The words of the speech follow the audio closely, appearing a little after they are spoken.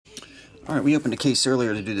Alright, we opened a case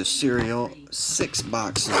earlier to do the cereal. 6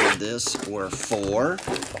 boxes of this were for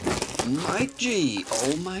Mike G.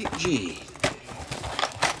 Oh, Mike G.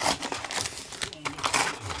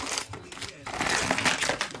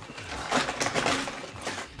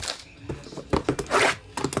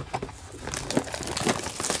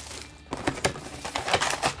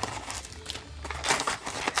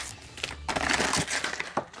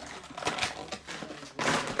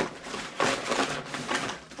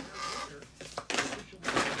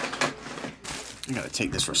 I gotta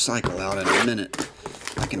take this recycle out in a minute.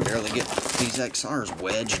 I can barely get these XRs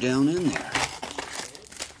wedged down in there.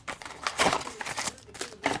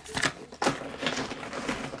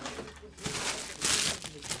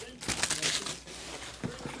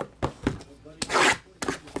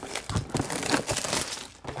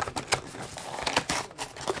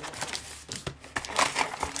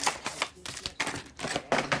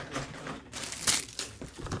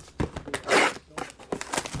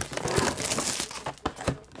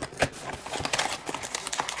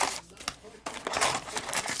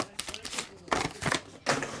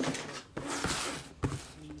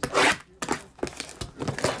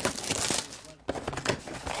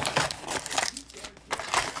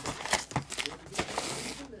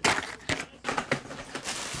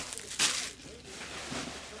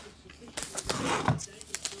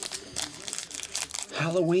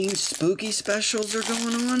 Halloween spooky specials are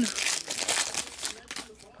going on?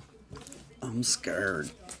 I'm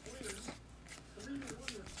scared.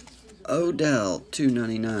 Odell,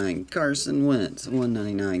 $2.99. Carson Wentz,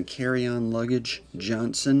 $1.99. Carry-on luggage,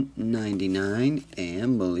 Johnson, $99.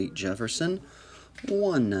 And Malik Jefferson,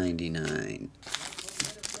 $1.99.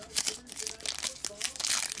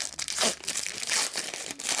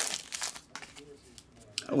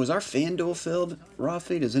 Oh, was our FanDuel filled,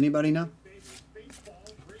 Rafi? Does anybody know?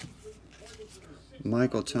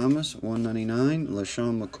 Michael Thomas, $1.99.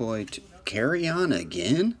 LaShawn McCoy, carry on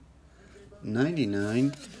again?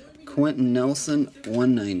 $99. Quentin Nelson,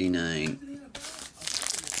 $1.99.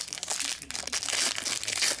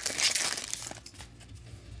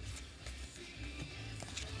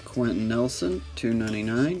 Quentin Nelson,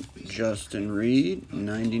 $2.99. Justin Reed,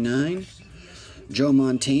 $99. Joe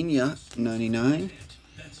Montana, $99.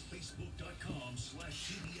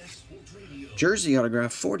 Jersey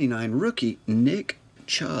autograph, $49. Rookie, Nick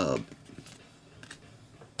Chubb.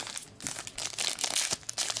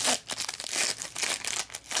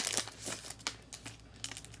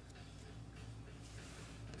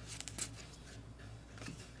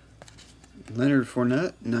 Leonard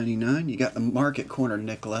Fournette, $99. You got the market corner,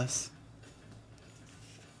 Nicholas.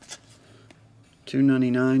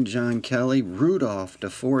 $2.99. John Kelly, Rudolph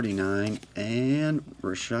 /49, and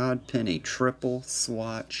Rashad Penny, triple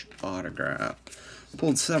swatch autograph.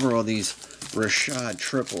 Pulled several of these Rashad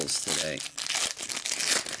triples today.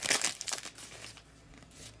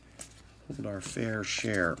 Pulled our fair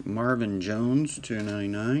share. Marvin Jones,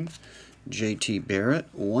 $2.99. JT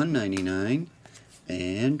Barrett, $1.99.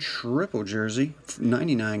 And triple jersey,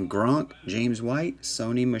 $99. Gronk, James White,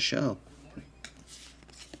 Sony Michel.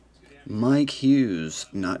 Mike Hughes,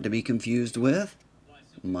 not to be confused with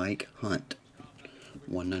Mike Hunt,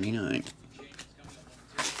 $1.99.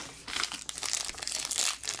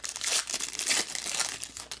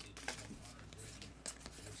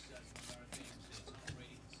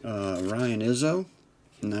 Ryan Izzo,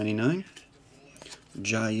 $99.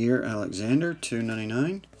 Jair Alexander,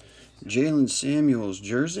 $2.99. Jalen Samuels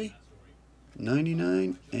jersey,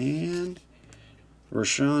 $99. And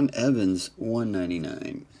Rashawn Evans,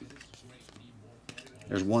 $1.99.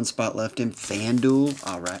 There's one spot left in FanDuel.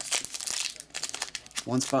 All right.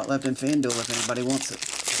 One spot left in FanDuel if anybody wants it.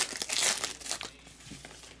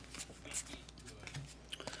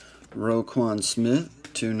 Roquan Smith,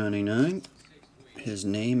 $2.99. His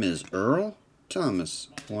name is Earl Thomas,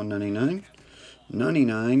 $1.99.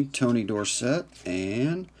 99, Tony Dorsett.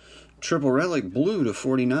 And triple relic blue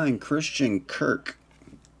 /49, Christian Kirk.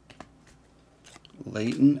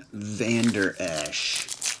 Leighton Vander Esch.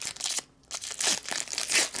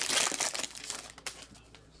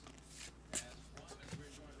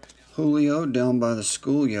 Julio down by the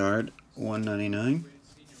schoolyard, $1.99.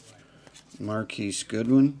 Marquise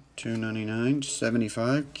Goodwin, $2.99.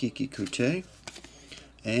 75, Kiki Kute.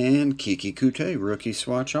 And Kiki Kute, rookie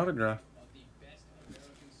swatch autograph.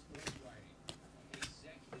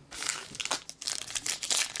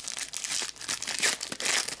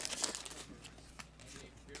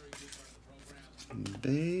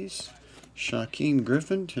 Base, Shaquem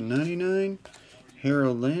Griffin, $2.99.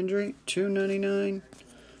 Harold Landry, $2.99.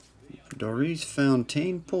 Doris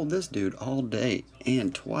Fontaine, pulled this dude all day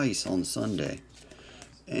and twice on Sunday.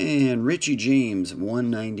 And Richie James,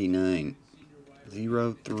 199.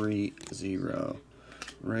 030.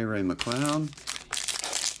 Ray McLeod.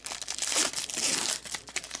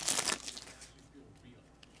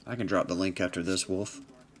 I can drop the link after this, Wolf.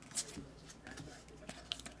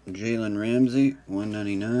 Jalen Ramsey,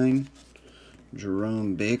 199.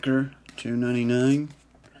 Jerome Baker, 299.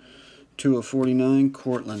 2/49,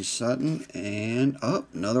 Cortland Sutton. And,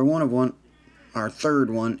 another one of one. Our third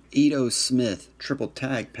one, Ito Smith, triple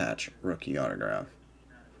tag patch, rookie autograph.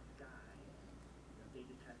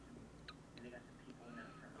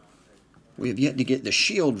 We have yet to get the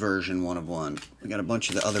Shield version 1 of 1. We got a bunch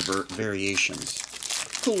of the other variations.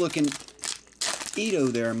 Cool looking Ito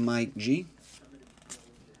there, Mike G.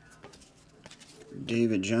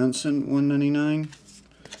 David Johnson, 199.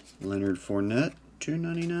 Leonard Fournette,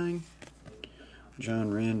 299.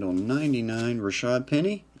 John Randall, 99. Rashad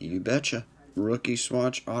Penny, you betcha. Rookie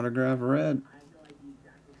swatch autograph red.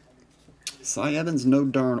 Cy Evans, no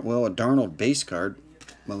Darnold. Well, a Darnold base card.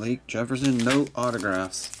 Malik Jefferson, no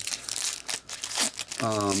autographs.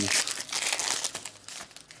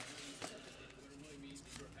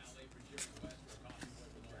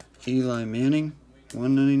 Eli Manning,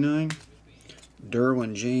 199.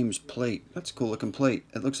 Derwin James plate. That's a cool looking plate.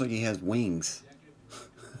 It looks like he has wings.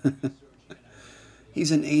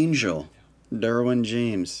 He's an angel. Derwin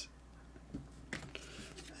James.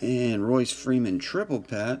 And Royce Freeman triple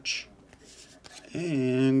patch.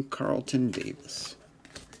 And Carlton Davis.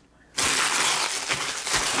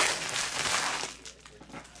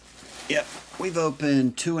 Yep, we've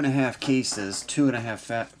opened 2.5 cases,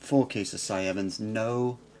 2.5 full cases Cy Evans.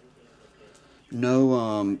 No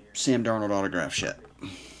Sam Darnold autographs yet.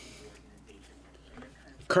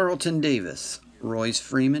 Carlton Davis, Royce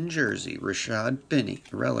Freeman jersey, Rashad Penny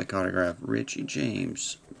relic autograph, Richie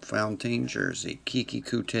James Fountain jersey, Kiki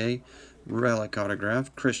Kute relic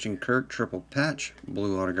autograph, Christian Kirk triple patch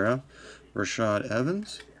blue autograph, Rashad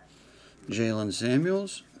Evans, Jalen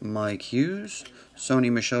Samuels, Mike Hughes,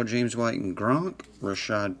 Sony Michel, James White, and Gronk,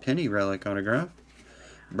 Rashad Penny relic autograph,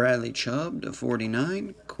 Bradley Chubb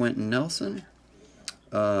 /49, Quentin Nelson,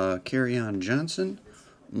 Kerryon Johnson,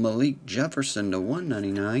 Malik Jefferson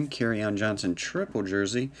 /199, Kerryon Johnson triple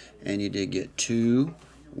jersey, and you did get 2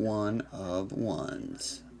 1 of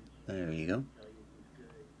 1s. There you go.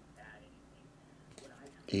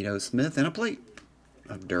 Ito Smith and a plate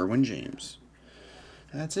of Derwin James.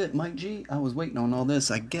 That's it, Mike G. I was waiting on all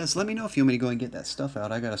this, I guess. Let me know if you want me to go and get that stuff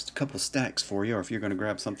out. I got a couple stacks for you, or if you're going to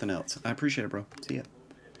grab something else. I appreciate it, bro. See ya.